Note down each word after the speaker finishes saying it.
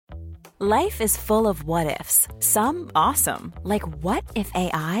Life is full of what-ifs. Some awesome, like what if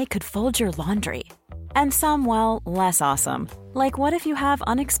AI could fold your laundry? And some, well, less awesome, like what if you have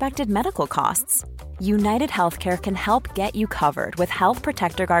unexpected medical costs? United Healthcare can help get you covered with Health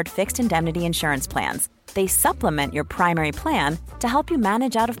Protector Guard fixed indemnity insurance plans. They supplement your primary plan to help you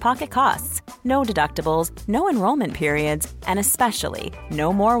manage out-of-pocket costs. No deductibles, no enrollment periods, and especially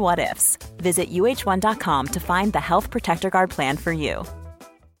no more what-ifs. Visit uh1.com to find the Health Protector Guard plan for you.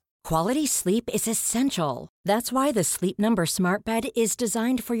 Quality sleep is essential. That's why the Sleep Number Smart Bed is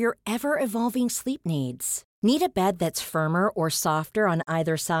designed for your ever-evolving sleep needs. Need a bed that's firmer or softer on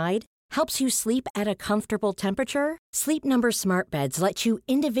either side? Helps you sleep at a comfortable temperature? Sleep Number Smart Beds let you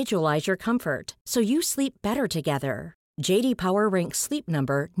individualize your comfort, so you sleep better together. J.D. Power ranks Sleep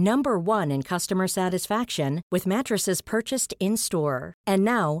Number number 1 in customer satisfaction with mattresses purchased in-store. And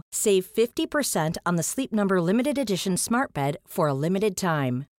now, save 50% on the Sleep Number Limited Edition Smart Bed for a limited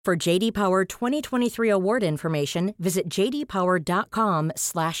time. For J.D. Power 2023 award information, visit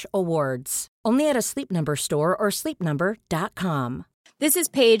jdpower.com/awards. Only at a Sleep Number store or sleepnumber.com. This is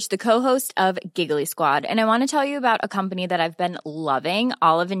Paige, the co-host of Giggly Squad, and I want to tell you about a company that I've been loving,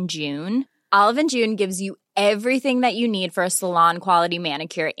 Olive & June. Olive & June gives you everything that you need for a salon-quality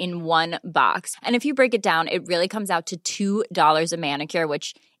manicure in one box. And if you break it down, it really comes out to $2 a manicure,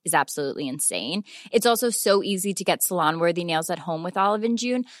 which is absolutely insane. It's also so easy to get salon-worthy nails at home with Olive &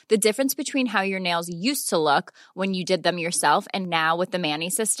 June. The difference between how your nails used to look when you did them yourself and now with the Mani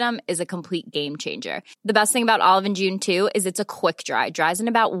system is a complete game changer. The best thing about Olive & June, too, is it's a quick dry. Dries in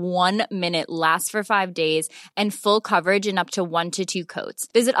about 1 minute, lasts for 5 days, and full coverage in up to 1 to 2 coats.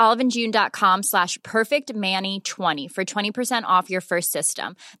 Visit oliveandjune.com/perfectmani20 for 20% off your first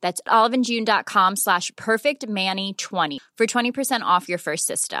system. That's oliveandjune.com/perfectmani20 for 20% off your first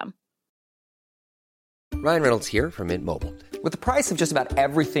system. Ryan Reynolds here from Mint Mobile. With the price of just about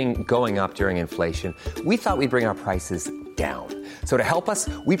everything going up during inflation, we thought we'd bring our prices down. So to help us,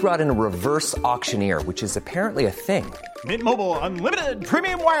 we brought in a reverse auctioneer, which is apparently a thing. Mint Mobile Unlimited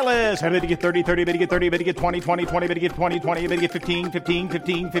Premium Wireless. How to get 30, 30, bit to get 30, bit to get 20, 20, 20, bit to get 20, 20, bit to get 15, 15,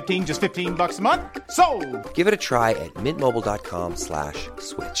 15, 15, just $15 a month? Sold! Give it a try at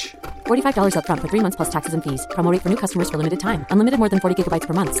mintmobile.com/switch. $45 up front for 3 months plus taxes and fees. Promo rate for new customers for limited time. Unlimited more than 40 gigabytes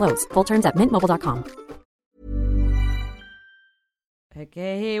per month. Slows full terms at mintmobile.com.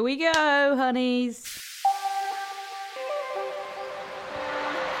 Okay, here we go, honeys.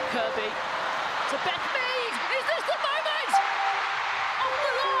 Kirby to Beth Mead. Is this the moment? On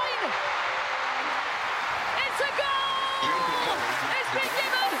the line. It's a goal. It's been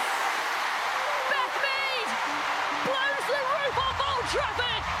given. Beth Mead blows the roof off Old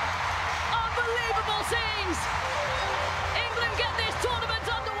Trafford. Unbelievable scenes. England get this tournament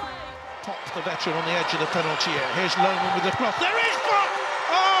underway. Pops the veteran on the edge of the penalty area. Here's Lohman with the cross. There is Brock.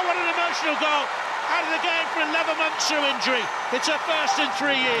 Oh, what an emotional goal. Out of the game for 11 months through injury. It's her first in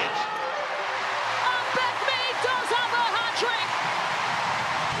 3 years. And Beth Mead does have a hat-trick.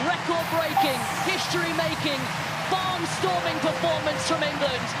 Record-breaking, history-making, barn-storming performance from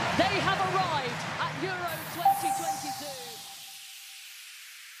England. They have arrived at Euro 2022.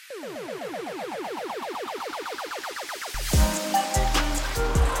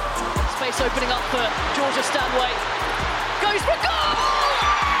 Space opening up for Georgia Stanway. Goes for goal!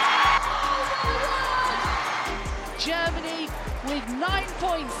 Germany with 9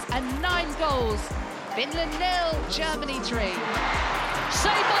 points and 9 goals. Finland 0, Germany 3.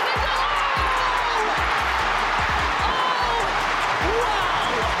 Saved by Finland! Oh!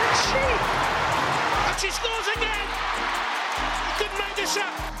 Wow! And she scores again! You couldn't make this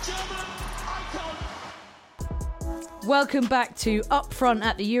up. German icon. Welcome back to Up Front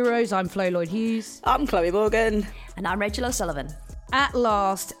at the Euros. I'm Flo Lloyd-Hughes. I'm Chloe Morgan. And I'm Rachel O'Sullivan. At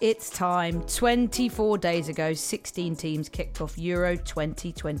last, it's time. 24 days ago, 16 teams kicked off Euro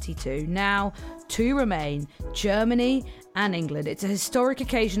 2022. Now, 2 remain, Germany and England. It's a historic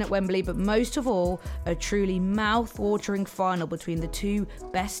occasion at Wembley, but most of all, a truly mouth-watering final between the 2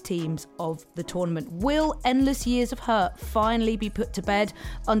 best teams of the tournament. Will endless years of hurt finally be put to bed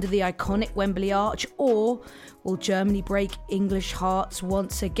under the iconic Wembley arch, or will Germany break English hearts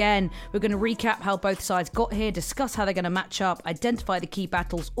once again? We're going to recap how both sides got here, discuss how they're going to match up, identify the key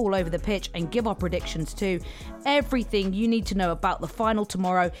battles all over the pitch, and give our predictions too. Everything you need to know about the final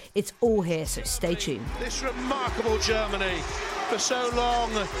tomorrow, it's all here, so stay tuned. This remarkable Germany, for so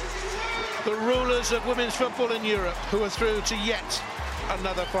long the rulers of women's football in Europe, who are through to yet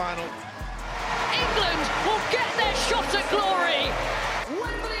another final. England will get their shot at glory.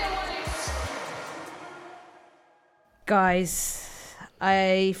 Wembley awaits. Guys,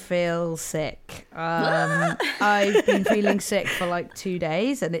 I feel sick. I've been feeling sick for like 2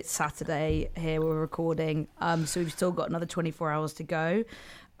 days, and it's Saturday here we're recording. So we've still got another 24 hours to go.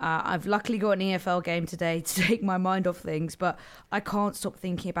 I've luckily got an EFL game today to take my mind off things, but I can't stop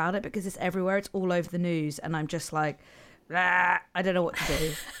thinking about it because it's everywhere. It's all over the news, and I'm just like, I don't know what to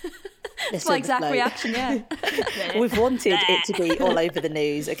do. It's my exact reaction, yeah. We've wanted it to be all over the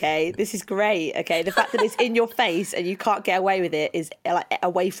news, okay? This is great, okay? The fact that it's in your face and you can't get away with it is, like,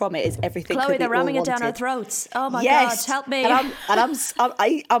 away from it is everything. Chloe, they're ramming it down our throats. Oh my God, help me. And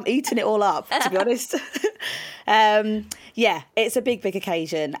I'm eating it all up, to be honest. Yeah, it's a big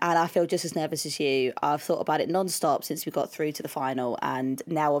occasion, and I feel just as nervous as you. I've thought about it non-stop since we got through to the final, and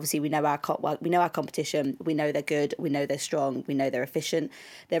now obviously we know our competition. We know they're good. We know they're strong. We know they're efficient.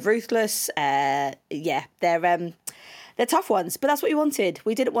 They're ruthless. They're tough ones, but that's what we wanted.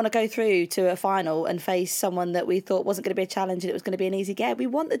 We didn't want to go through to a final and face someone that we thought wasn't going to be a challenge and it was going to be an easy game. We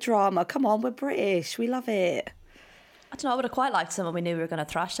want the drama. Come on, we're British. We love it. I don't know, I would have quite liked someone we knew we were going to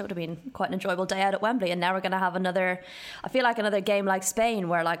thrash. That would have been quite an enjoyable day out at Wembley. And now we're going to have another game like Spain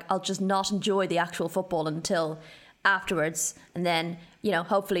where, like, I'll just not enjoy the actual football until afterwards. And then,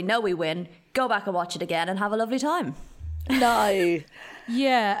 hopefully we win, go back and watch it again and have a lovely time. No.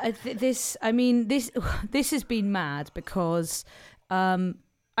 Yeah, this has been mad because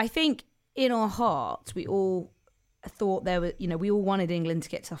I think in our hearts we all thought we all wanted England to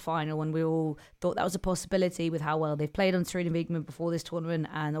get to the final, and we all thought that was a possibility with how well they've played on Serena Wiegmann before this tournament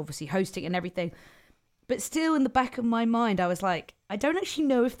and obviously hosting and everything. But still, in the back of my mind, I was like, I don't actually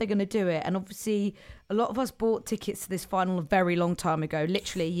know if they're going to do it. And obviously, a lot of us bought tickets to this final a very long time ago,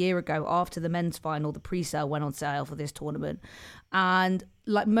 literally a year ago after the men's final. The pre-sale went on sale for this tournament. And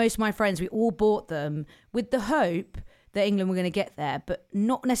like most of my friends, we all bought them with the hope that England were going to get there, but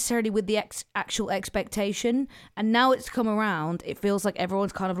not necessarily with the actual expectation. And now it's come around, it feels like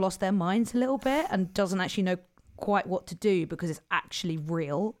everyone's kind of lost their minds a little bit and doesn't actually know quite what to do because it's actually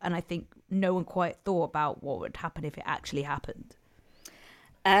real. And I think no one quite thought about what would happen if it actually happened.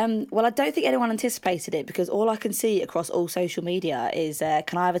 Well, I don't think anyone anticipated it because all I can see across all social media is,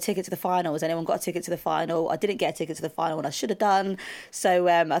 can I have a ticket to the final? Has anyone got a ticket to the final? I didn't get a ticket to the final and I should have done. So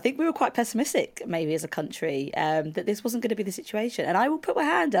I think we were quite pessimistic, maybe as a country, that this wasn't going to be the situation. And I will put my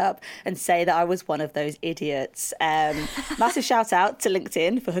hand up and say that I was one of those idiots. Massive shout out to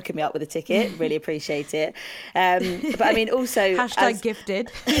LinkedIn for hooking me up with a ticket. Really appreciate it. But I mean, also... gifted.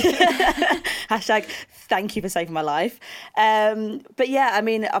 Hashtag thank you for saving my life. But yeah, I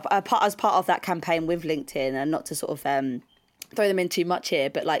mean, as part of that campaign with LinkedIn, and not to sort of throw them in too much here,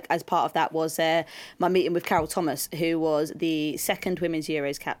 but like as part of that was my meeting with Carol Thomas, who was the second Women's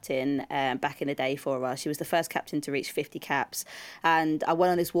Euros captain back in the day for us. She was the first captain to reach 50 caps, and I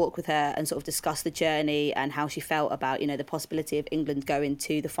went on this walk with her and sort of discussed the journey and how she felt about the possibility of England going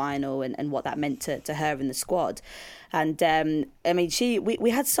to the final and what that meant to her and the squad. And I mean, we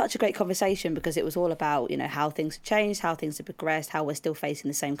had such a great conversation because it was all about, how things have changed, how things have progressed, how we're still facing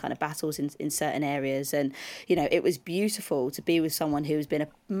the same kind of battles in certain areas. And, it was beautiful to be with someone who's been a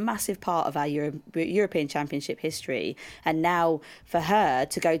massive part of our European Championship history. And now for her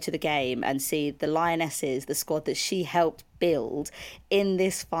to go to the game and see the Lionesses, the squad that she helped build in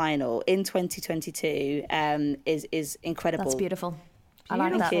this final in 2022 is incredible. That's beautiful. I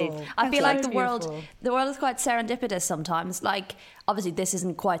like that. I feel like the world is quite serendipitous sometimes. Like, obviously, this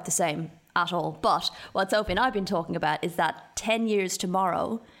isn't quite the same at all. But what Sophie and I have been talking about is that 10 years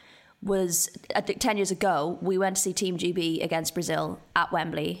tomorrow was 10 years ago. We went to see Team GB against Brazil at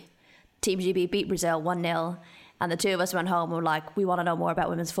Wembley. Team GB beat Brazil 1-0. And the two of us went home and were like, we want to know more about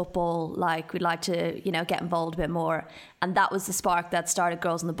women's football. Like, we'd like to, get involved a bit more. And that was the spark that started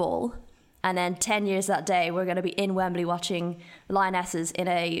Girls in the Ball. And then 10 years that day, we're going to be in Wembley watching Lionesses in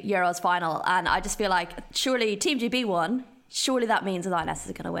a Euros final. And I just feel like, surely Team GB won. Surely that means the Lionesses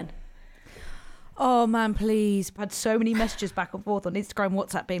are going to win. Oh, man, please. I've had so many messages back and forth on Instagram,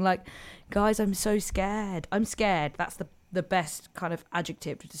 WhatsApp, being like, guys, I'm so scared. I'm scared. That's the best kind of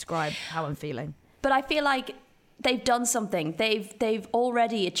adjective to describe how I'm feeling. But I feel like they've done something. They've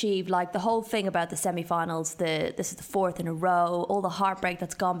already achieved, like, the whole thing about the semi-finals. This is the fourth in a row. All the heartbreak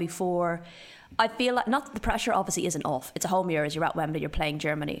that's gone before. I feel like, not that the pressure obviously isn't off. It's a home Euros. You're at Wembley. You're playing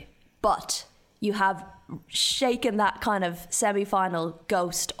Germany, but you have shaken that kind of semi-final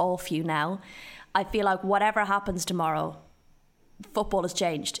ghost off you now. I feel like whatever happens tomorrow, football has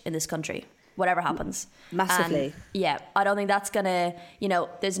changed in this country. Whatever happens. Massively. And yeah, I don't think that's going to,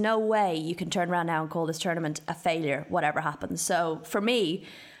 there's no way you can turn around now and call this tournament a failure, whatever happens. So for me,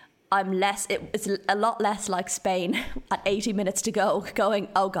 It's a lot less like Spain at 80 minutes to go, going,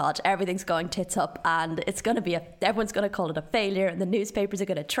 oh God, everything's going tits up, and it's going to be everyone's going to call it a failure, and the newspapers are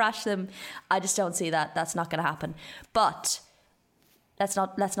going to trash them. I just don't see that. That's not going to happen. But let's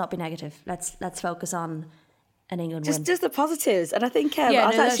not be negative. Let's focus on an England win. Just the positives. And I think I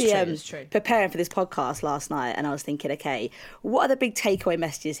was actually preparing for this podcast last night, and I was thinking, okay, what are the big takeaway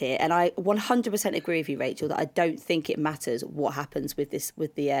messages here? And I 100% agree with you, Rachel, that I don't think it matters what happens with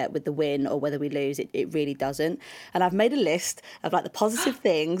the win or whether we lose. It really doesn't. And I've made a list of like the positive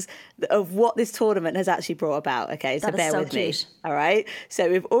things of what this tournament has actually brought about. Okay, so bear with me. All right. So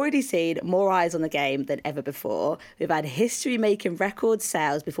we've already seen more eyes on the game than ever before. We've had history-making record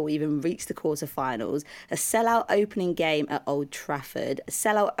sales before we even reached the quarterfinals. A sellout opening game at Old Trafford,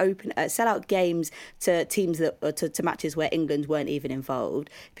 sellout games to teams to matches where England weren't even involved.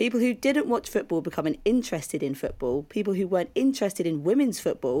 People who didn't watch football becoming interested in football. People who weren't interested in women's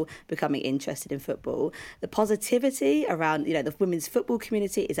football becoming interested in football. The positivity around the women's football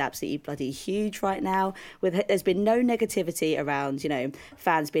community is absolutely bloody huge right now. There's been no negativity around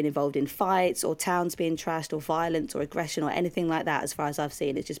fans being involved in fights or towns being trashed or violence or aggression or anything like that. As far as I've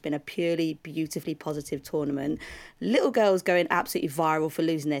seen, it's just been a purely beautifully positive tournament. Little girls going absolutely viral for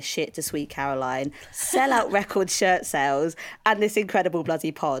losing their shit to Sweet Caroline, sell-out record shirt sales, and this incredible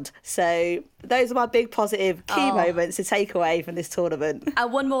bloody pod. So those are my big positive key moments to take away from this tournament.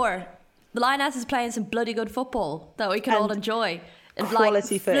 And one more. The Lioness is playing some bloody good football that we can all enjoy.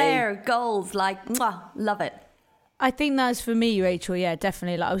 Quality footy. Flair, goals, love it. I think that's for me, Rachel. Yeah,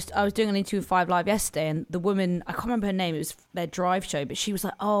 definitely. Like I was doing an interview with 5 Live yesterday, and the woman, I can't remember her name, it was their drive show, but she was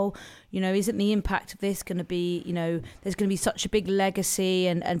like, "Oh, isn't the impact of this going to be, there's going to be such a big legacy,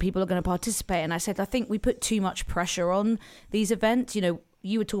 and people are going to participate?" And I said, I think we put too much pressure on these events.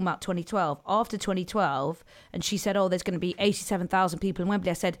 You were talking about 2012. After 2012, and she said, "Oh, there's going to be 87,000 people in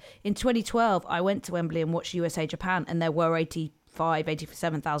Wembley." I said, in 2012, I went to Wembley and watched USA Japan, and there were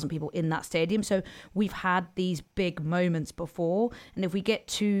 87,000 people in that stadium. So we've had these big moments before, and if we get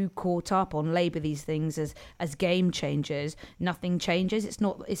too caught up on label these things as game changers, nothing changes. It's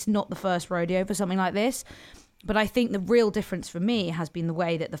not the first rodeo for something like this. But I think the real difference for me has been the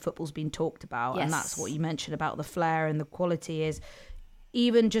way that the football's been talked about. Yes. And that's what you mentioned about the flair and the quality is.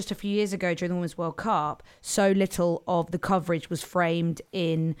 Even just a few years ago during the Women's World Cup, so little of the coverage was framed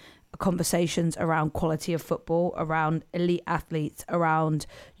in conversations around quality of football, around elite athletes, around,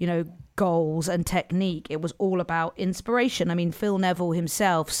 goals and technique. It was all about inspiration. I mean, Phil Neville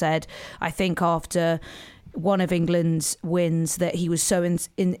himself said, I think after one of England's wins, that he was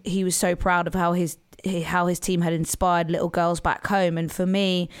so proud of how his team had inspired little girls back home. And for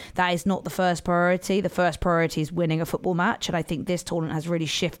me, that is not the first priority. The first priority is winning a football match, and I think this tournament has really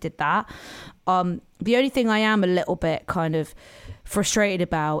shifted that. The only thing I am a little bit kind of frustrated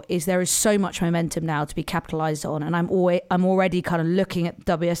about is there is so much momentum now to be capitalised on, and I'm already kind of looking at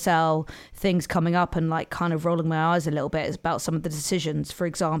WSL things coming up and like kind of rolling my eyes a little bit about some of the decisions. For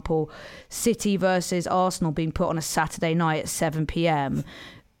example, City versus Arsenal being put on a Saturday night at 7 p.m.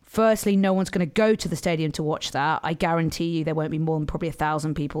 Firstly, no one's going to go to the stadium to watch that. I guarantee you there won't be more than probably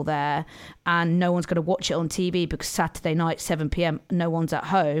 1,000 people there. And no one's going to watch it on TV because Saturday night, 7 p.m, no one's at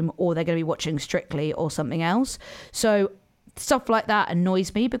home, or they're going to be watching Strictly or something else. So stuff like that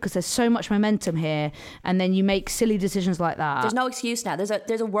annoys me because there's so much momentum here, and then you make silly decisions like that. There's no excuse now. There's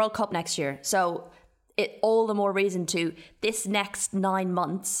a World Cup next year. So all the more reason to this next 9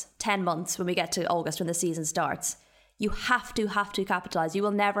 months, 10 months when we get to August when the season starts. You have to capitalise. You will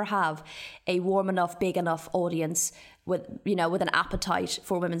never have a warm enough, big enough audience with an appetite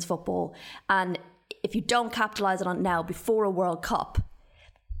for women's football. And if you don't capitalise on it now before a World Cup,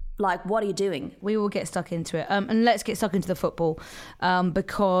 what are you doing? We will get stuck into it. And let's get stuck into the football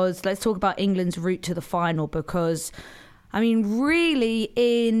because let's talk about England's route to the final because, I mean, really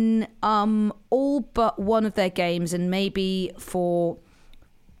in all but one of their games and maybe for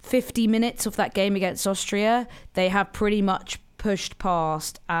 50 minutes of that game against Austria, they have pretty much pushed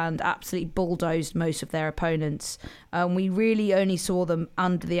past and absolutely bulldozed most of their opponents. We really only saw them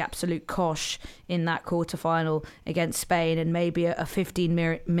under the absolute cosh in that quarterfinal against Spain and maybe a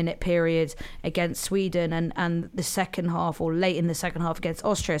 15-minute period against Sweden and the second half or late in the second half against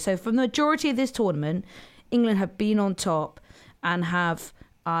Austria. So for the majority of this tournament, England have been on top and have,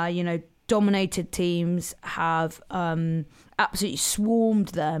 dominated teams, have absolutely swarmed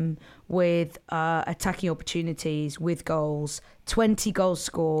them with attacking opportunities, with goals. 20 goals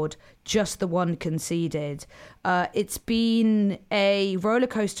scored, just the one conceded. It's been a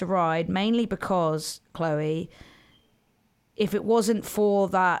rollercoaster ride, mainly because, Chloe, if it wasn't for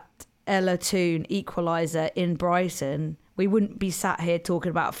that Ella Toone equaliser in Brighton, we wouldn't be sat here talking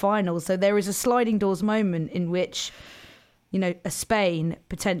about finals. So there is a sliding doors moment in which, you know, Spain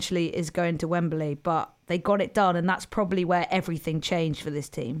potentially is going to Wembley, but they got it done, and that's probably where everything changed for this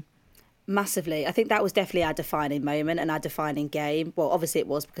team. Massively. I think that was definitely our defining moment and our defining game. Well, obviously it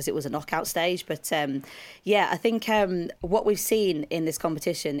was because it was a knockout stage. But I think what we've seen in this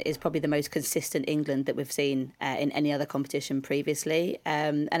competition is probably the most consistent England that we've seen in any other competition previously.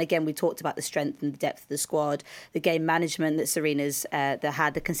 And again, we talked about the strength and the depth of the squad, the game management that Serena's that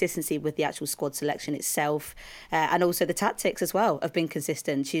had, the consistency with the actual squad selection itself, and also the tactics as well have been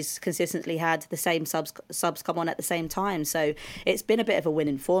consistent. She's consistently had the same subs come on at the same time. So it's been a bit of a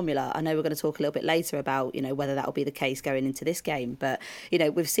winning formula. I know we're going to talk a little bit later about, you know, whether that will be the case going into this game, but you know,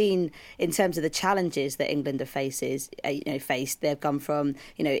 we've seen in terms of the challenges that England have faced, they've come from,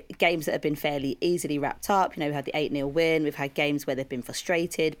 you know, games that have been fairly easily wrapped up. You know, we had the 8-0 win, we've had games where they've been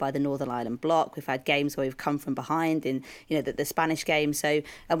frustrated by the Northern Ireland block, we've had games where we've come from behind in, you know, the Spanish game, and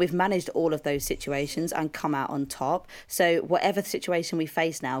we've managed all of those situations and come out on top. So whatever situation we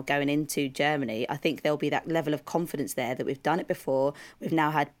face now going into Germany, I think there'll be that level of confidence there that we've done it before. We've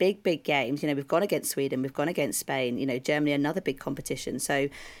now had big games. You know, we've gone against Sweden, we've gone against Spain, you know, Germany, another big competition. So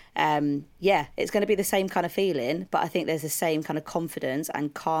it's going to be the same kind of feeling, but I think there's the same kind of confidence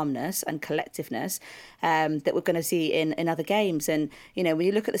and calmness and collectiveness that we're going to see in other games. And, you know, when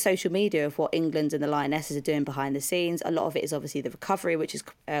you look at the social media of what England and the Lionesses are doing behind the scenes, a lot of it is obviously the recovery, which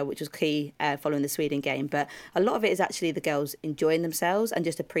was key following the Sweden game, but a lot of it is actually the girls enjoying themselves and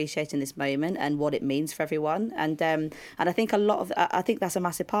just appreciating this moment and what it means for everyone. And I think I think that's a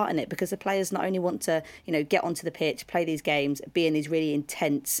massive part in it, because the players not only want to, you know, get onto the pitch, play these games, be in these really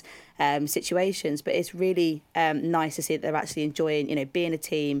intense situations, but it's really nice to see that they're actually enjoying, you know, being a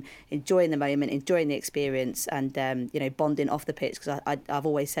team, enjoying the moment, enjoying the experience, and you know, bonding off the pitch, because I've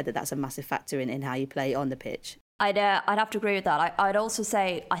always said that that's a massive factor in how you play on the pitch. I'd have to agree with that. I'd also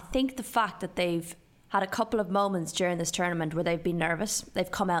say I think the fact that they've had a couple of moments during this tournament where they've been nervous. They've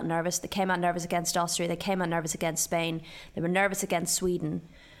come out nervous. They came out nervous against Austria. They came out nervous against Spain. They were nervous against Sweden.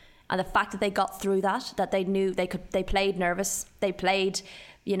 And the fact that they got through that they knew they played nervous. They played,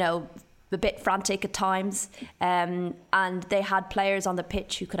 you know, a bit frantic at times. And they had players on the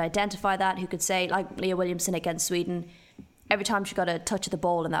pitch who could identify that, who could say, like Leah Williamson against Sweden, every time she got a touch of the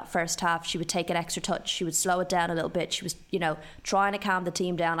ball in that first half, she would take an extra touch. She would slow it down a little bit. She was, you know, trying to calm the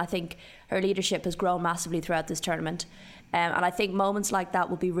team down. I think her leadership has grown massively throughout this tournament. And I think moments like that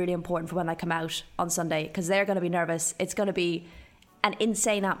will be really important for when they come out on Sunday, because they're going to be nervous. It's going to be an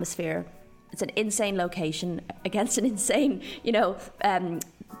insane atmosphere. It's an insane location against an insane, you know,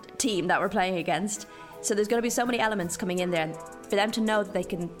 team that we're playing against. So there's going to be so many elements coming in there. And for them to know that they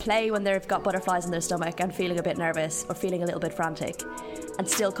can play when they've got butterflies in their stomach and feeling a bit nervous or feeling a little bit frantic and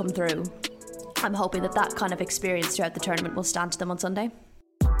still come through, I'm hoping that kind of experience throughout the tournament will stand to them on Sunday.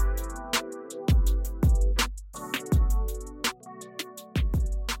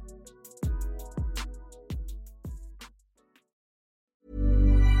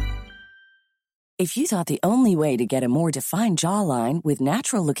 If you thought the only way to get a more defined jawline with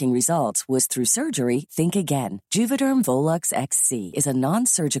natural-looking results was through surgery, think again. Juvederm Volux XC is a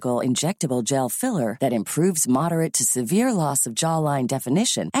non-surgical injectable gel filler that improves moderate to severe loss of jawline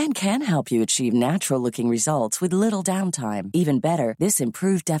definition and can help you achieve natural-looking results with little downtime. Even better, this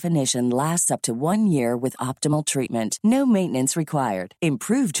improved definition lasts up to 1 year with optimal treatment. No maintenance required.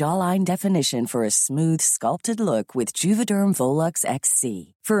 Improve jawline definition for a smooth, sculpted look with Juvederm Volux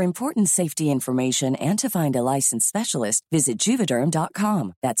XC. For important safety information and to find a licensed specialist, visit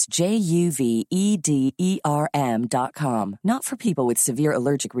Juvederm.com. That's JUVEDERM.com. Not for people with severe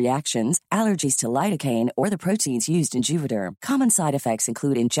allergic reactions, allergies to lidocaine, or the proteins used in Juvederm. Common side effects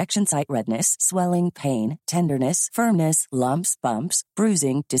include injection site redness, swelling, pain, tenderness, firmness, lumps, bumps,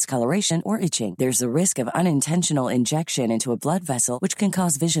 bruising, discoloration, or itching. There's a risk of unintentional injection into a blood vessel, which can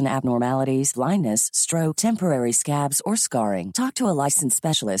cause vision abnormalities, blindness, stroke, temporary scabs, or scarring. Talk to a licensed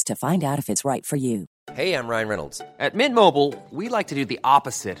specialist to find out if it's right for you. Hey, I'm Ryan Reynolds. At Mint Mobile, we like to do the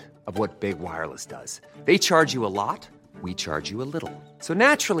opposite of what Big Wireless does. They charge you a lot, we charge you a little. So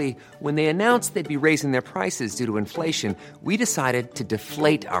naturally, when they announced they'd be raising their prices due to inflation, we decided to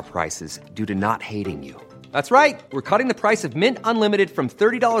deflate our prices due to not hating you. That's right. We're cutting the price of Mint Unlimited from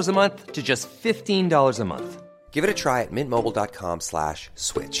 $30 a month to just $15 a month. Give it a try at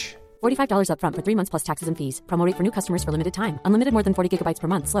mintmobile.com/switch. $45 up front for 3 months plus taxes and fees. Promo rate for new customers for limited time. Unlimited more than 40 gigabytes per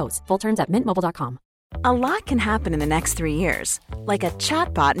month slows. Full terms at mintmobile.com. A lot can happen in the next 3 years. Like a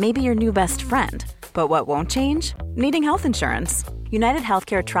chatbot may be your new best friend. But what won't change? Needing health insurance. United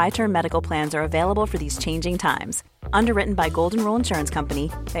Healthcare Tri-Term Medical Plans are available for these changing times. Underwritten by Golden Rule Insurance Company,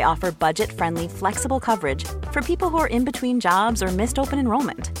 they offer budget-friendly, flexible coverage for people who are in between jobs or missed open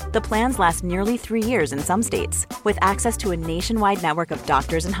enrollment. The plans last nearly 3 years in some states, with access to a nationwide network of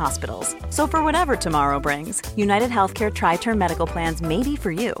doctors and hospitals. So for whatever tomorrow brings, United Healthcare Tri-Term Medical Plans may be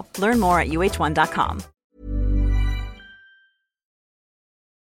for you. Learn more at uh1.com.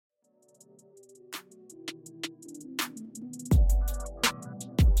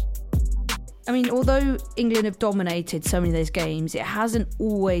 I mean, although England have dominated so many of those games, it hasn't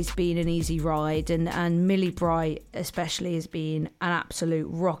always been an easy ride. And Millie Bright especially has been an absolute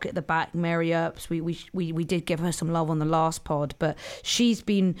rock at the back. Mary Earps, we did give her some love on the last pod, but she's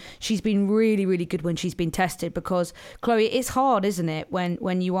been really, really good when she's been tested, because, Chloe, it's hard, isn't it,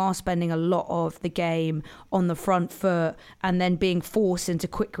 when you are spending a lot of the game on the front foot and then being forced into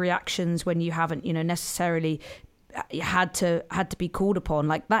quick reactions when you haven't, necessarily had to be called upon.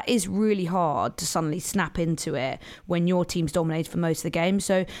 Like, that is really hard to suddenly snap into it when your team's dominated for most of the game.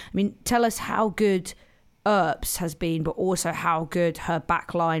 So, I mean, tell us how good Earps has been, but also how good her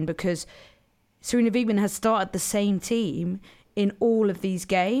back line, because Sarina Wiegman has started the same team in all of these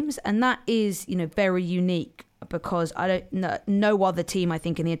games, and that is, very unique, because no other team, I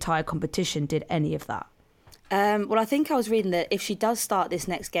think, in the entire competition did any of that. Well, I think I was reading that if she does start this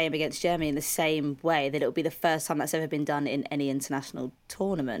next game against Germany in the same way, that it'll be the first time that's ever been done in any international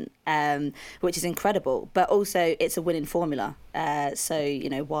tournament, which is incredible. But also, it's a winning formula. So,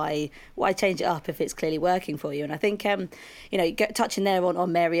 why change it up if it's clearly working for you? And I think, touching there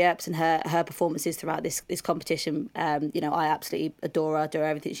on Mary Earps and her performances throughout this competition, I absolutely adore her, adore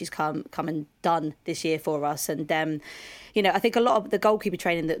everything she's come and done this year for us. And, I think a lot of the goalkeeper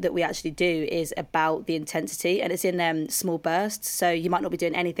training that we actually do is about the intensity, and it's in small bursts. So you might not be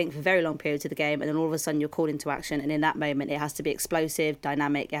doing anything for very long periods of the game, and then all of a sudden you're called into action. And in that moment, it has to be explosive,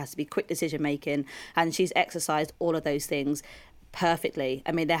 dynamic, it has to be quick decision making. And she's exercised all of those things perfectly.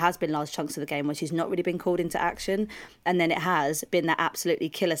 I mean, there has been large chunks of the game where she's not really been called into action, and then it has been that absolutely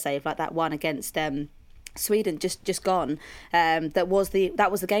killer save, like that one against Sweden just gone. That was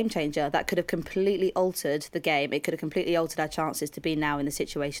the game changer. That could have completely altered the game. It could have completely altered our chances to be now in the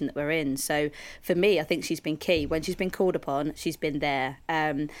situation that we're in. So for me, I think she's been key. When she's been called upon, she's been there.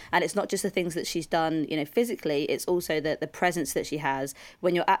 And it's not just the things that she's done, physically. It's also the presence that she has.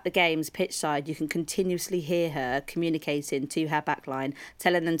 When you're at the games pitch side, you can continuously hear her communicating to her backline,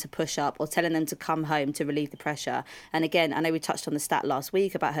 telling them to push up or telling them to come home to relieve the pressure. And again, I know we touched on the stat last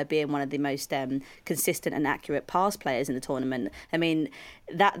week about her being one of the most consistent and accurate pass players in the tournament. I mean,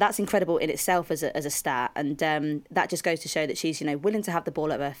 that's incredible in itself as a stat, and that just goes to show that she's willing to have the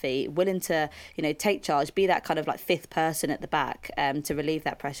ball at her feet, willing to take charge, be that kind of like fifth person at the back to relieve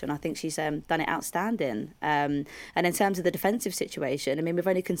that pressure. And I think she's done it outstanding. And in terms of the defensive situation, I mean, we've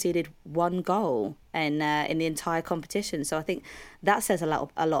only conceded one goal in the entire competition, so I think that says a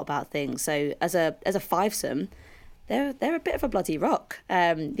lot about things. So as a fivesome, they're a bit of a bloody rock.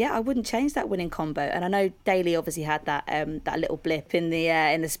 I wouldn't change that winning combo. And I know Daly obviously had that little blip in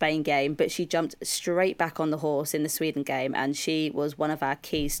the Spain game, but she jumped straight back on the horse in the Sweden game, and she was one of our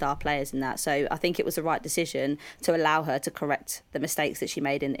key star players in that. So I think it was the right decision to allow her to correct the mistakes that she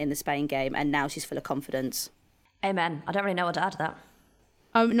made in the Spain game, and now she's full of confidence. Amen. I don't really know what to add to that.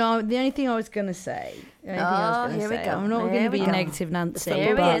 No, the only thing I was going to say... Here we go. I'm not going to be a negative Nancy.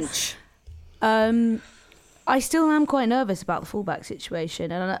 Here but, I still am quite nervous about the fullback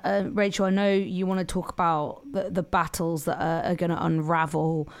situation. And Rachel, I know you want to talk about the battles that are going to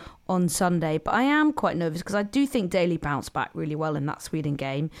unravel on Sunday, but I am quite nervous because I do think Daly bounced back really well in that Sweden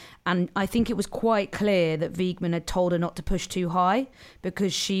game. And I think it was quite clear that Wiegman had told her not to push too high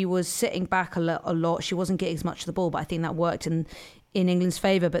because she was sitting back a lot. She wasn't getting as much of the ball, but I think that worked in England's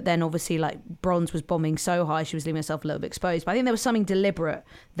favour. But then obviously Bronze was bombing so high, she was leaving herself a little bit exposed. But I think there was something deliberate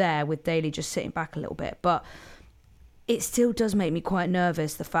there with Daly just sitting back a little bit. But it still does make me quite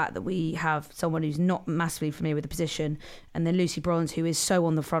nervous, the fact that we have someone who's not massively familiar with the position, and then Lucy Bronze, who is so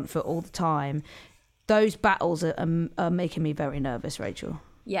on the front foot all the time. Those battles are making me very nervous, Rachel.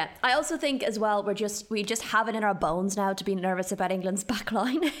 Yeah, I also think as well we just have it in our bones now to be nervous about England's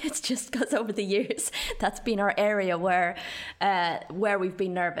backline. It's just because over the years that's been our area where we've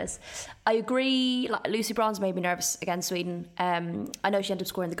been nervous. I agree. Lucy Bronze made me nervous against Sweden. I know she ended up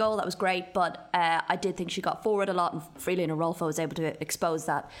scoring the goal. That was great, but I did think she got forward a lot, and Freeland Rolfo was able to expose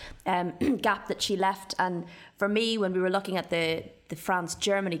that gap that she left. And for me, when we were looking at the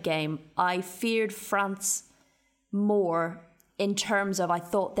France-Germany game, I feared France more in terms of I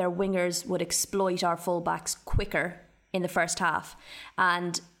thought their wingers would exploit our fullbacks quicker in the first half.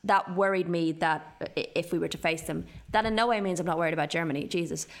 And that worried me that if we were to face them, that in no way means I'm not worried about Germany,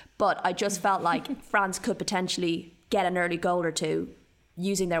 Jesus. But I just felt like France could potentially get an early goal or two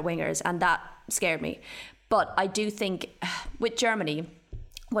using their wingers, and that scared me. But I do think with Germany,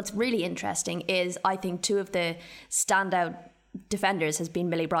 what's really interesting is I think two of the standout defenders has been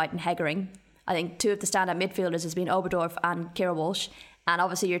Millie Bright and Hegering. I think two of the standout midfielders has been Oberdorf and Kira Walsh. And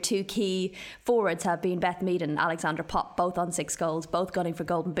obviously your two key forwards have been Beth Mead and Alexandra Popp, both on 6 goals, both gunning for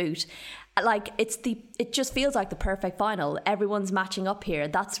Golden Boot. Like, it just feels like the perfect final. Everyone's matching up here.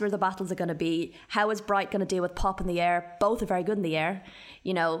 That's where the battles are going to be. How is Bright going to deal with Popp in the air? Both are very good in the air.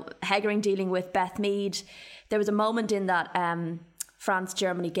 You know, Hegering dealing with Beth Mead. There was a moment in that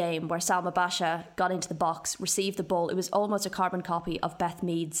France-Germany game where Salma Basha got into the box, received the ball. It was almost a carbon copy of Beth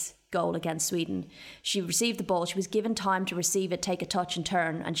Mead's goal against Sweden. She received the ball, she was given time to receive it, take a touch and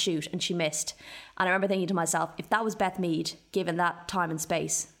turn and shoot, and she missed. And I remember thinking to myself, if that was Beth Mead, given that time and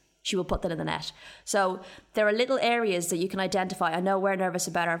space, she will put that in the net. So there are little areas that you can identify. I know we're nervous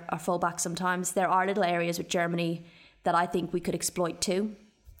about our fullbacks sometimes. There are little areas with Germany that I think we could exploit too.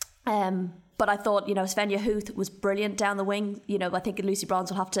 But I thought, you know, Svenja Huth was brilliant down the wing. You know, I think Lucy Bronze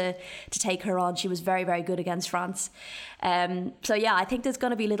will have to take her on. She was very, very good against France. So, yeah, I think there's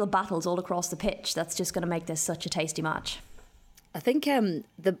going to be little battles all across the pitch. That's just going to make this such a tasty match. I think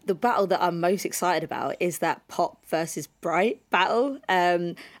the battle that I'm most excited about is that Popp versus Bright battle.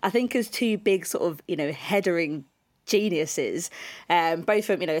 I think as two big sort of, you know, headering geniuses, both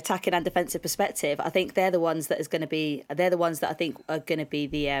from, you know, attacking and defensive perspective, I think they're the ones that I think are going to be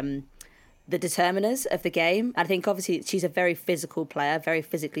the determiners of the game. I think obviously she's a very physical player, very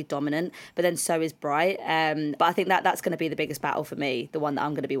physically dominant, but then so is Bright. But I think that's going to be the biggest battle for me, the one that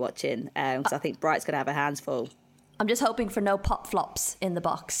I'm going to be watching, because I think Bright's going to have her hands full. I'm just hoping for no pop flops in the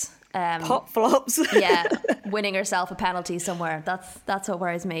box. Pop flops? Yeah, winning herself a penalty somewhere. That's what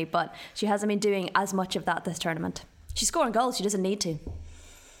worries me. But she hasn't been doing as much of that this tournament. She's scoring goals. She doesn't need to.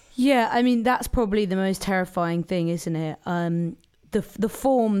 Yeah, I mean, that's probably the most terrifying thing, isn't it? The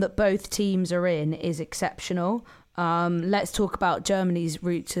form that both teams are in is exceptional. Let's talk about Germany's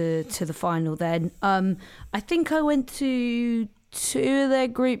route to the final then. I think I went to 2 of their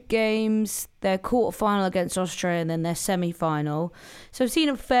group games, their quarterfinal against Austria and then their semi-final. So I've seen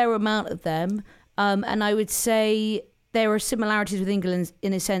a fair amount of them. And I would say there are similarities with England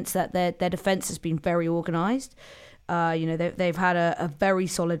in a sense that their defence has been very organised. You know, they've had a very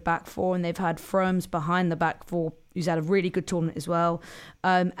solid back four, and they've had Fröms behind the back four, who's had a really good tournament as well.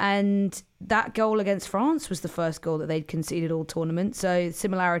 And that goal against France was the first goal that they'd conceded all tournament. So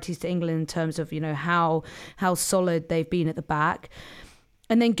similarities to England in terms of, you know, how solid they've been at the back.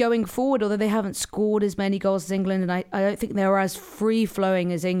 And then going forward, although they haven't scored as many goals as England, and I don't think they're as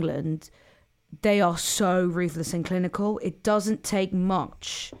free-flowing as England, they are so ruthless and clinical. It doesn't take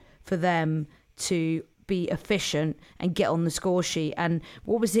much for them to be efficient and get on the score sheet. And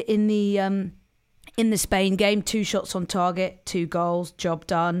what was it in the Spain game? 2 shots on target, 2 goals, job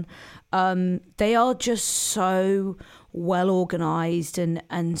done. They are just so well organised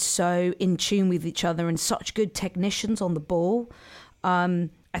and so in tune with each other and such good technicians on the ball. I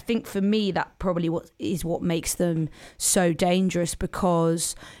think for me that probably what makes them so dangerous,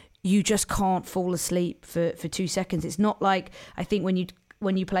 because you just can't fall asleep for 2 seconds. It's not like, I think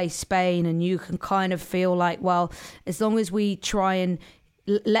when you play Spain and you can kind of feel like, well, as long as we try and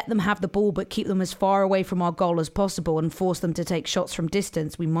let them have the ball but keep them as far away from our goal as possible and force them to take shots from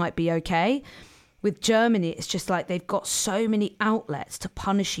distance, we might be okay. With Germany, it's just like they've got so many outlets to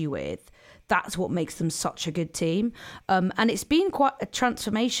punish you with. That's what makes them such a good team. And it's been quite a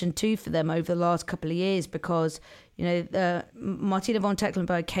transformation too for them over the last couple of years, because, you know, Martina von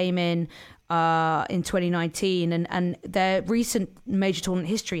Tecklenburg came in 2019, and their recent major tournament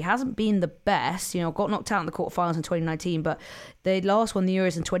history hasn't been the best. You know, got knocked out in the quarterfinals in 2019, but they last won the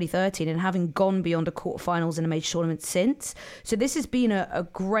Euros in 2013 and haven't gone beyond a quarterfinals in a major tournament since. So this has been a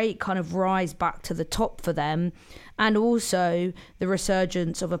great kind of rise back to the top for them, and also the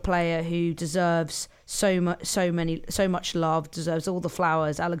resurgence of a player who deserves so much love, deserves all the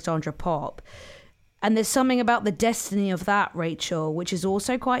flowers, Alexandra Popp. And there's something about the destiny of that, Rachel, which is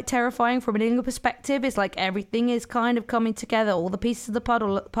also quite terrifying from an England perspective. It's like everything is kind of coming together. All the pieces of the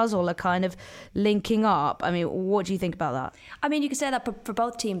puzzle are kind of linking up. I mean, what do you think about that? I mean, you could say that for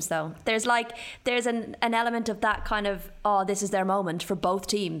both teams, though. There's an element of that kind of, oh, this is their moment for both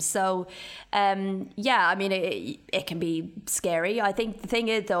teams. So, yeah, I mean, it can be scary. I think the thing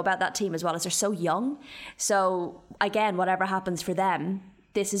is, though, about that team as well is they're so young. So, again, whatever happens for them,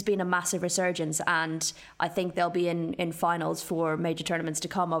 this has been a massive resurgence, and I think they'll be in finals for major tournaments to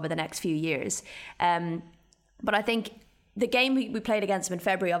come over the next few years. But I think the game we played against them in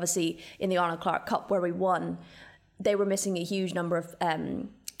February, obviously in the Arnold Clark Cup where we won, they were missing a huge number of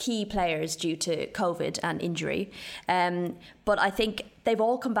key players due to COVID and injury. But I think they've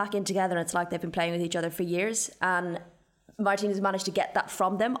all come back in together, and it's like they've been playing with each other for years. And Martina's managed to get that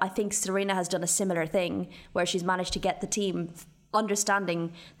from them. I think Serena has done a similar thing where she's managed to get the team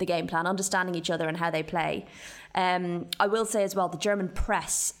understanding the game plan, understanding each other and how they play. I will say as well, the German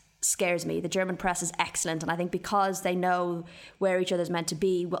press scares me. The German press is excellent, and I think because they know where each other's meant to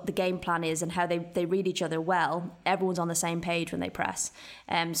be, what the game plan is, and how they read each other well, everyone's on the same page when they press.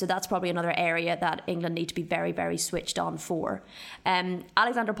 So that's probably another area that England need to be very, very switched on for.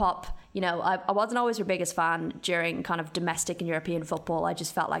 Alexandra Popp, you know, I wasn't always her biggest fan during kind of domestic and European football. I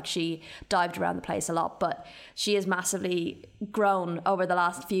just felt like she dived around the place a lot, but she has massively grown over the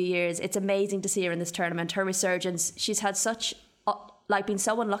last few years. It's amazing to see her in this tournament. Her resurgence, she's had such been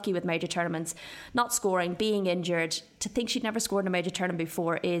so unlucky with major tournaments, not scoring, being injured. To think she'd never scored in a major tournament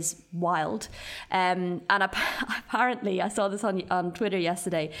before is wild. And apparently, I saw this on Twitter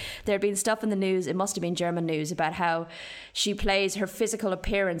yesterday, there had been stuff in the news, it must have been German news, about how she plays, her physical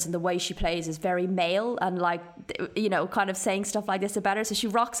appearance and the way she plays is very male, and like, you know, kind of saying stuff like this about her. So she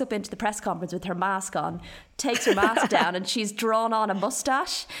rocks up into the press conference with her mask on, takes her mask down, and she's drawn on a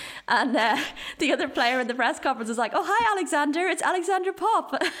mustache. And the other player in the press conference is like, "Oh, hi, Alexander, it's Alexandra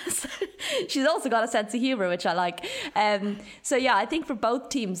Popp." So she's also got a sense of humour, which I like. So yeah, I think for both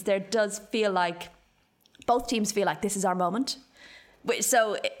teams, there does feel like both teams feel like this is our moment.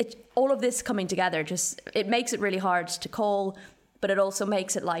 So all of this coming together, just it makes it really hard to call, but it also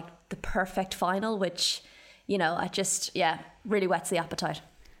makes it like the perfect final, which, you know, really whets the appetite.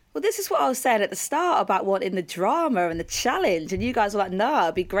 Well, this is what I was saying at the start about wanting the drama and the challenge. And you guys were like, no,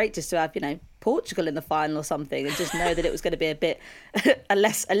 it'd be great just to have, you know, Portugal in the final or something, and just know that it was going to be a bit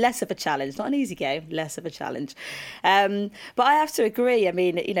less of a challenge, not an easy game, less of a challenge. But I have to agree. I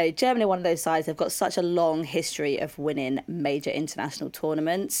mean, you know, Germany are one of those sides. They've got such a long history of winning major international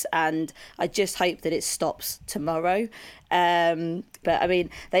tournaments, and I just hope that it stops tomorrow. But I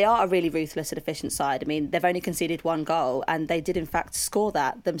mean, they are a really ruthless and efficient side. I mean, they've only conceded one goal, and they did in fact score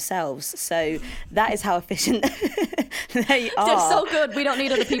that themselves. So that is how efficient they are. They're so good. We don't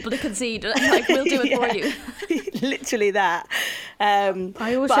need other people to concede. Like, we'll do it for you. Literally that.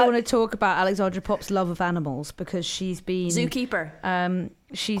 I also want to talk about Alexandra Popp's love of animals, because she's been zookeeper.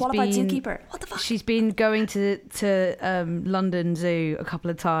 Qualified zookeeper. What the fuck? She's been going to London Zoo a couple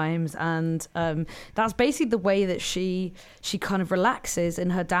of times, and that's basically the way that she kind of relaxes in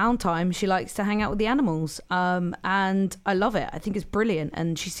her downtime. She likes to hang out with the animals, and I love it. I think it's brilliant,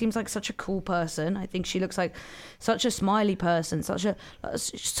 and she seems like such a cool person. I think she looks like such a smiley person,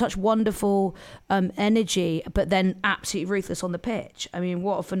 such wonderful energy, but then absolutely ruthless on the pitch. I mean,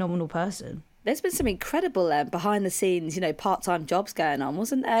 what a phenomenal person. There's been some incredible behind the scenes, you know, part-time jobs going on,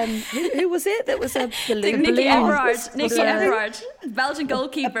 wasn't who was it that was a balloon? Nikki Everard, Belgian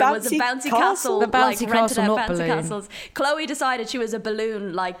goalkeeper, was a bouncy castle. The bouncy castle, not bouncy balloon. Castles. Chloe decided she was a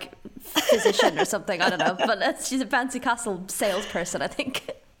balloon physician or something. I don't know, but she's a bouncy castle salesperson, I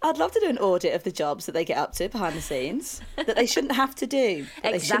think. I'd love to do an audit of the jobs that they get up to behind the scenes that they shouldn't have to do.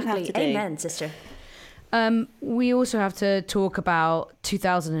 Exactly. Amen, sister. We also have to talk about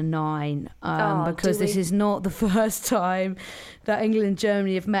 2009 because this is not the first time that England and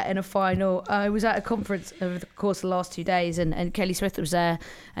Germany have met in a final. I was at a conference over the course of the last 2 days, and Kelly Smith was there,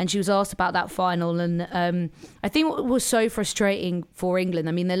 and she was asked about that final. And I think what was so frustrating for England,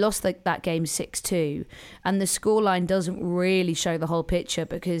 I mean, they lost that game 6-2, and the scoreline doesn't really show the whole picture,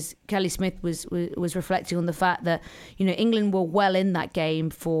 because Kelly Smith was reflecting on the fact that, you know, England were well in that game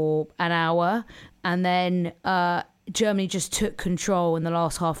for an hour, and then Germany just took control in the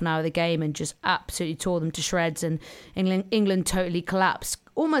last half an hour of the game and just absolutely tore them to shreds, and England totally collapsed,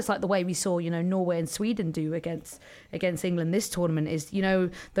 almost like the way we saw, you know, Norway and Sweden do against England this tournament. Is, you know,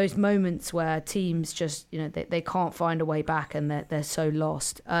 those moments where teams just, you know, they can't find a way back, and they're so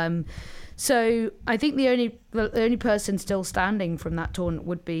lost. So I think the only person still standing from that tournament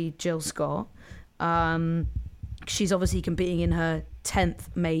would be Jill Scott. She's obviously competing in her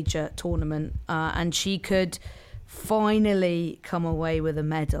 10th major tournament, and she could finally come away with a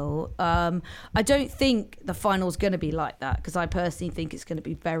medal. I don't think the final's going to be like that, because I personally think it's going to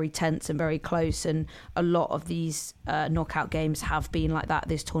be very tense and very close, and a lot of these knockout games have been like that.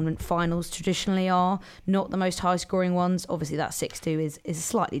 This tournament, finals traditionally are not the most high scoring ones. Obviously that 6-2 is a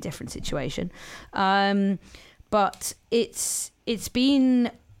slightly different situation, but it's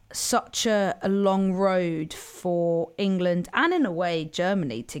been such a long road for England, and in a way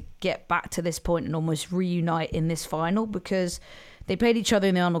Germany, to get back to this point and almost reunite in this final, because they played each other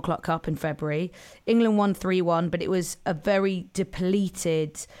in the Arnold Clark Cup in February. England won 3-1, but it was a very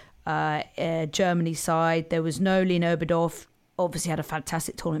depleted Germany side. There was no Lene Oberdorf obviously had a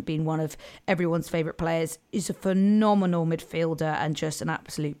fantastic tournament, being one of everyone's favourite players, is a phenomenal midfielder and just an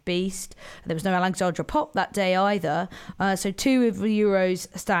absolute beast. There was no Alexandra Pop that day either. So two of the Euros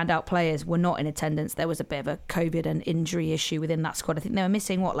standout players were not in attendance. There was a bit of a COVID and injury issue within that squad. I think they were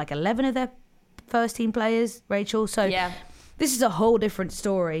missing, 11 of their first team players, Rachel? So this is a whole different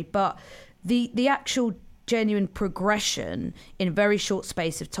story. But the actual genuine progression in a very short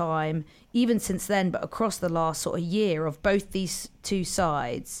space of time, even since then, but across the last sort of year of both these two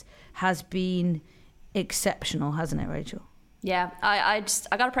sides, has been exceptional, hasn't it, Rachel? Yeah, I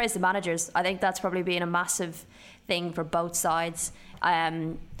got to praise the managers. I think that's probably been a massive thing for both sides.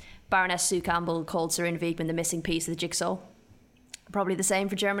 Baroness Sue Campbell called Sarina Wiegman the missing piece of the jigsaw. Probably the same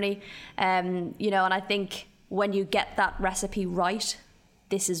for Germany. And I think when you get that recipe right,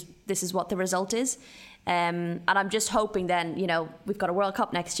 this is what the result is. And I'm just hoping then, we've got a World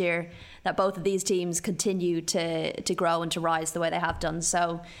Cup next year, that both of these teams continue to grow and to rise the way they have done.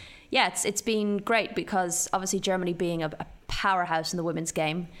 So, yeah, it's been great because obviously Germany being a powerhouse in the women's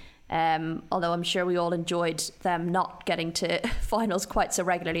game, although I'm sure we all enjoyed them not getting to finals quite so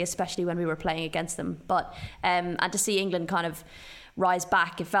regularly, especially when we were playing against them. But and to see England kind of rise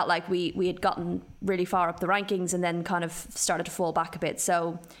back, it felt like we had gotten really far up the rankings and then kind of started to fall back a bit.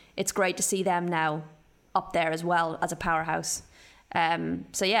 So it's great to see them now up there as well as a powerhouse.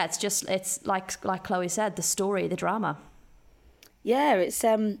 So yeah, it's like Chloe said, the story, the drama. Yeah, it's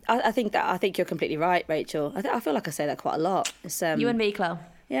I think you're completely right, Rachel. I feel like I say that quite a lot. It's, you and me, Chloe.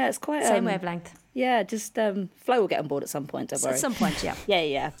 Yeah, it's quite same wavelength. Yeah, just Flo will get on board at some point, don't worry. At some point, yeah.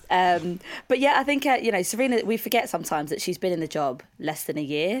 Yeah. But yeah, I think, Sarina, we forget sometimes that she's been in the job less than a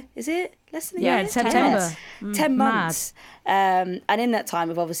year. Is it? Less than a year? Yeah, September. 10 months. And in that time,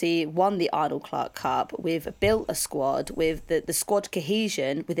 we've obviously won the Arnold Clark Cup. We've built a squad with the squad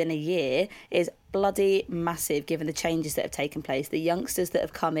cohesion within a year is bloody massive, given the changes that have taken place, the youngsters that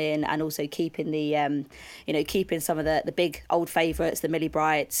have come in, and also keeping the, keeping some of the big old favourites, the Millie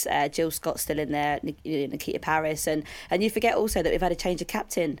Brights, Jill Scott still in there, Nikita Paris, and you forget also that we've had a change of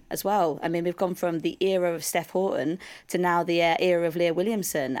captain as well. I mean, we've gone from the era of Steph Horton to now the era of Leah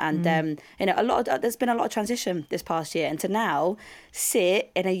Williamson, and there's been a lot of transition this past year, and to now sit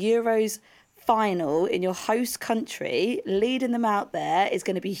in a Euros final in your host country, leading them out there is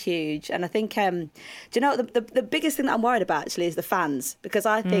going to be huge. And I think, do you know what, the biggest thing that I'm worried about actually is the fans, because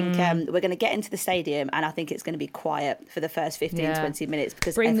I think we're going to get into the stadium and I think it's going to be quiet for the first 15-20 minutes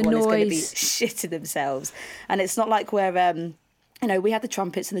because everyone is going to be shitting themselves. And it's not like we're we have the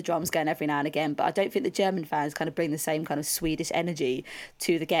trumpets and the drums going every now and again, but I don't think the German fans kind of bring the same kind of Swedish energy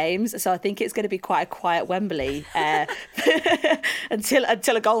to the games. So I think it's going to be quite a quiet Wembley until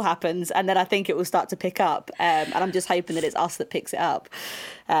a goal happens, and then I think it will start to pick up. And I'm just hoping that it's us that picks it up.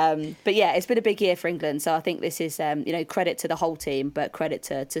 But yeah, it's been a big year for England. So I think this is, credit to the whole team, but credit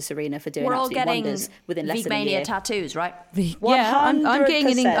to Sarina for doing absolute wonders within less than a year. We're all getting tattoos, right? Yeah,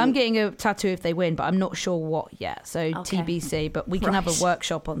 I'm getting a tattoo if they win, but I'm not sure what yet. So okay. TBC, but we can have a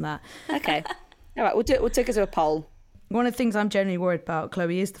workshop on that. Okay. All right, we'll take it to a poll. One of the things I'm generally worried about,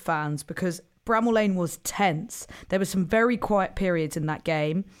 Chloe, is the fans, because Bramall Lane was tense. There were some very quiet periods in that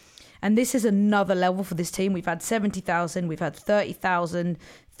game. And this is another level for this team. We've had 70,000, we've had 30,000,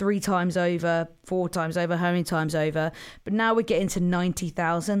 3 times over, 4 times over, how many times over? But now we're getting to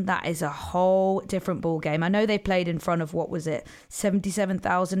 90,000. That is a whole different ball game. I know they played in front of,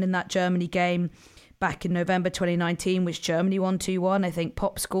 77,000 in that Germany game back in November 2019, which Germany won 2-1. I think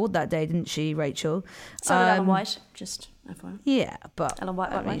Pop scored that day, didn't she, Rachel? So did Ellen White, just FYI. Yeah, but Ellen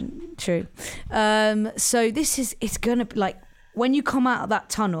White. True. So it's going to be like, when you come out of that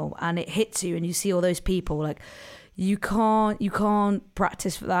tunnel and it hits you and you see all those people, like, you can't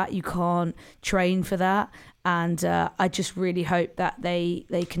practice for that, you can't train for that, and I just really hope that they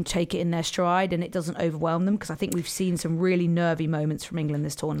can take it in their stride and it doesn't overwhelm them, because I think we've seen some really nervy moments from England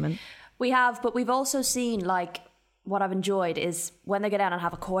this tournament. We have, but we've also seen, like, what I've enjoyed is when they get out and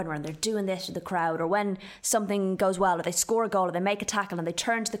have a corner and they're doing this to the crowd, or when something goes well, or they score a goal, or they make a tackle and they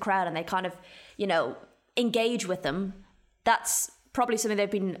turn to the crowd and they kind of, engage with them. That's probably something they've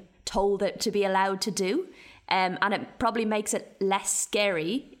been told to be allowed to do. And it probably makes it less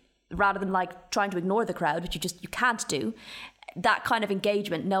scary, rather than like trying to ignore the crowd, which you can't do. That kind of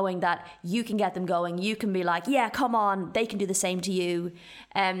engagement, knowing that you can get them going, you can be like, yeah, come on, they can do the same to you.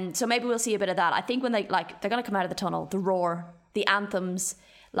 So maybe we'll see a bit of that. I think when they're going to come out of the tunnel, the roar, the anthems,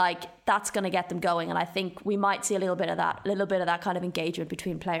 that's going to get them going. And I think we might see a little bit of that kind of engagement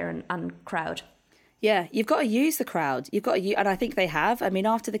between player and crowd. Yeah, you've got to use the crowd. You've got to, and I think they have. I mean,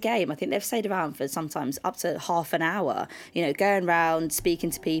 after the game, I think they've stayed around for sometimes up to half an hour. You know, going around, speaking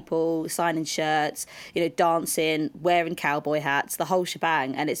to people, signing shirts, you know, dancing, wearing cowboy hats, the whole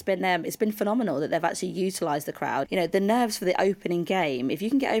shebang. And it's been phenomenal that they've actually utilised the crowd. You know, the nerves for the opening game. If you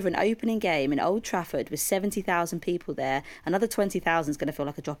can get over an opening game in Old Trafford with 70,000 people there, another 20,000 is going to feel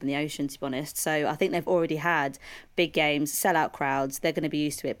like a drop in the ocean, to be honest. So I think they've already had big games, sellout crowds. They're going to be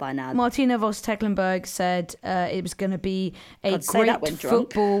used to it by now. Martina Voss-Tecklenburg said it was going to be a great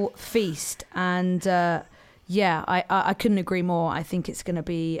football feast, and I couldn't agree more. I think it's going to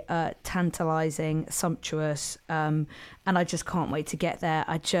be tantalising, sumptuous, and I just can't wait to get there.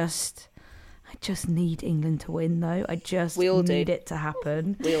 I just need England to win, though. We all need it to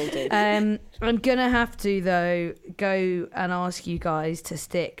happen. We all do. I'm gonna have to, though, go and ask you guys to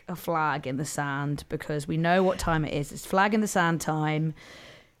stick a flag in the sand, because we know what time it is. It's flag in the sand time.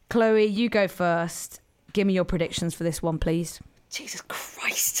 Chloe, you go first. Give me your predictions for this one, please. Jesus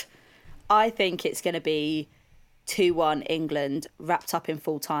Christ. I think it's going to be 2-1 England, wrapped up in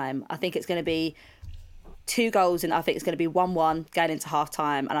full time. I think it's going to be 2 goals, and I think it's going to be 1-1 going into half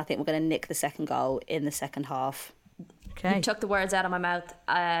time. And I think we're going to nick the second goal in the second half. Okay. You took the words out of my mouth.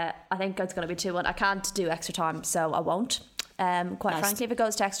 I think it's going to be 2-1. I can't do extra time, so I won't. Frankly, if it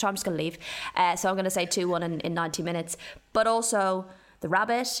goes to extra time, I'm just going to leave. So I'm going to say 2-1 in 90 minutes. But also, the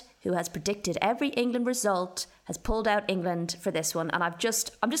Rabbit, who has predicted every England result, has pulled out England for this one. And I'm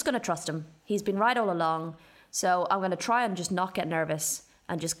just going to trust him. He's been right all along. So I'm going to try and just not get nervous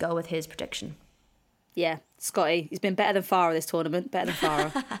and just go with his prediction. Yeah, Scotty. He's been better than Farah this tournament. Better than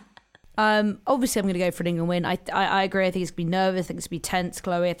Farah. Obviously, I'm going to go for an England win. I agree. I think it's going to be nervous. I think it's going to be tense,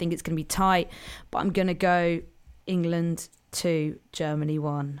 Chloe. I think it's going to be tight. But I'm going to go England 2, Germany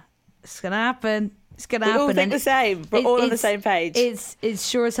 1. It's going to happen. It's going to happen. We all think the same. We're all on the same page. It's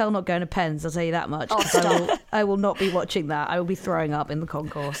sure as hell not going to pens, I'll tell you that much. Oh, stop. I will not be watching that. I will be throwing up in the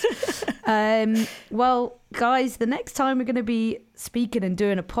concourse. Well, guys, the next time we're going to be speaking and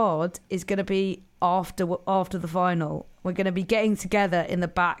doing a pod is going to be after the final. We're going to be getting together in the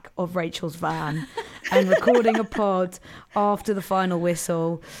back of Rachel's van and recording a pod after the final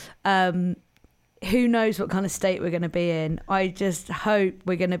whistle. Who knows what kind of state we're going to be in. I just hope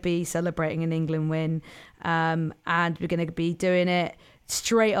we're going to be celebrating an England win, and we're going to be doing it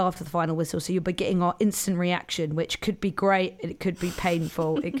straight after the final whistle. So you'll be getting our instant reaction, which could be great. It could be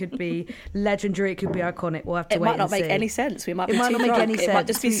painful. It could be legendary. It could be iconic. We'll have to wait and see. It might not make any sense. We might be too not drunk. Make any sense. It might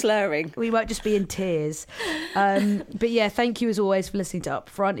just be slurring. We might just be in tears. But yeah, thank you as always for listening to Up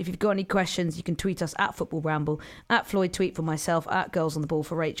Front. If you've got any questions, you can tweet us at Football Ramble, at Floyd Tweet for myself, at Girls on the Ball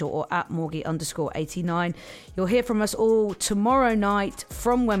for Rachel, or at Morgie_89. You'll hear from us all tomorrow night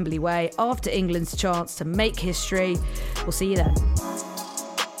from Wembley Way after England's chance to make history. We'll see you then.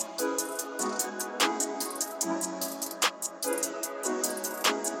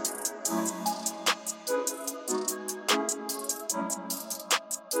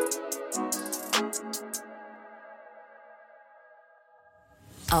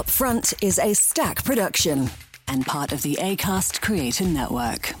 Up Front is a Stack production and part of the Acast Creator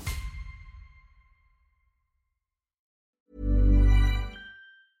Network.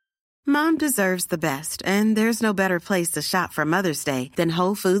 Mom deserves the best, and there's no better place to shop for Mother's Day than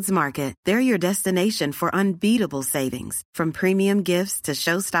Whole Foods Market. They're your destination for unbeatable savings, from premium gifts to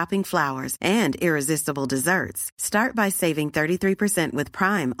show-stopping flowers and irresistible desserts. Start by saving 33% with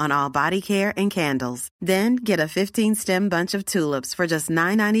Prime on all body care and candles. Then get a 15-stem bunch of tulips for just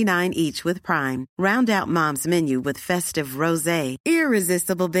 $9.99 each with Prime. Round out Mom's menu with festive rosé,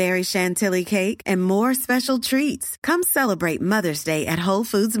 irresistible berry chantilly cake, and more special treats. Come celebrate Mother's Day at Whole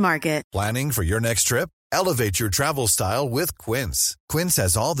Foods Market. Planning for your next trip? Elevate your travel style with Quince. Quince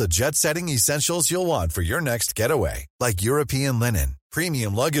has all the jet-setting essentials you'll want for your next getaway, like European linen,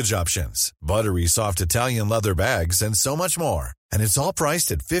 premium luggage options, buttery soft Italian leather bags, and so much more. And it's all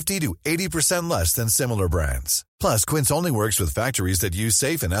priced at 50 to 80% less than similar brands. Plus, Quince only works with factories that use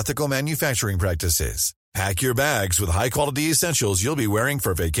safe and ethical manufacturing practices. Pack your bags with high-quality essentials you'll be wearing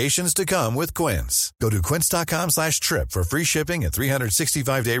for vacations to come with Quince. Go to quince.com/trip for free shipping and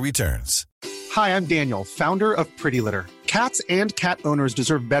 365-day returns. Hi, I'm Daniel, founder of Pretty Litter. Cats and cat owners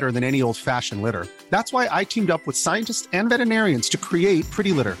deserve better than any old-fashioned litter. That's why I teamed up with scientists and veterinarians to create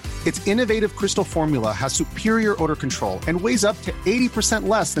Pretty Litter. Its innovative crystal formula has superior odor control and weighs up to 80%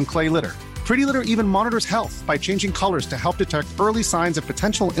 less than clay litter. Pretty Litter even monitors health by changing colors to help detect early signs of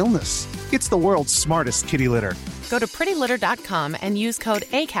potential illness. It's the world's smartest kitty litter. Go to prettylitter.com and use code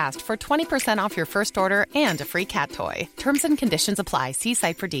ACAST for 20% off your first order and a free cat toy. Terms and conditions apply. See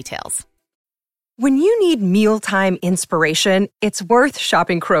site for details. When you need mealtime inspiration, it's worth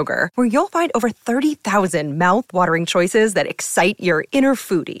shopping Kroger, where you'll find over 30,000 mouth-watering choices that excite your inner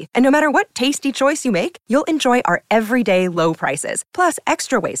foodie. And no matter what tasty choice you make, you'll enjoy our everyday low prices, plus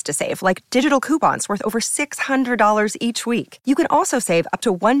extra ways to save, like digital coupons worth over $600 each week. You can also save up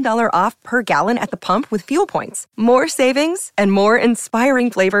to $1 off per gallon at the pump with fuel points. More savings and more inspiring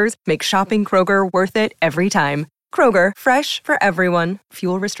flavors make shopping Kroger worth it every time. Kroger, fresh for everyone.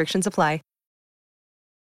 Fuel restrictions apply.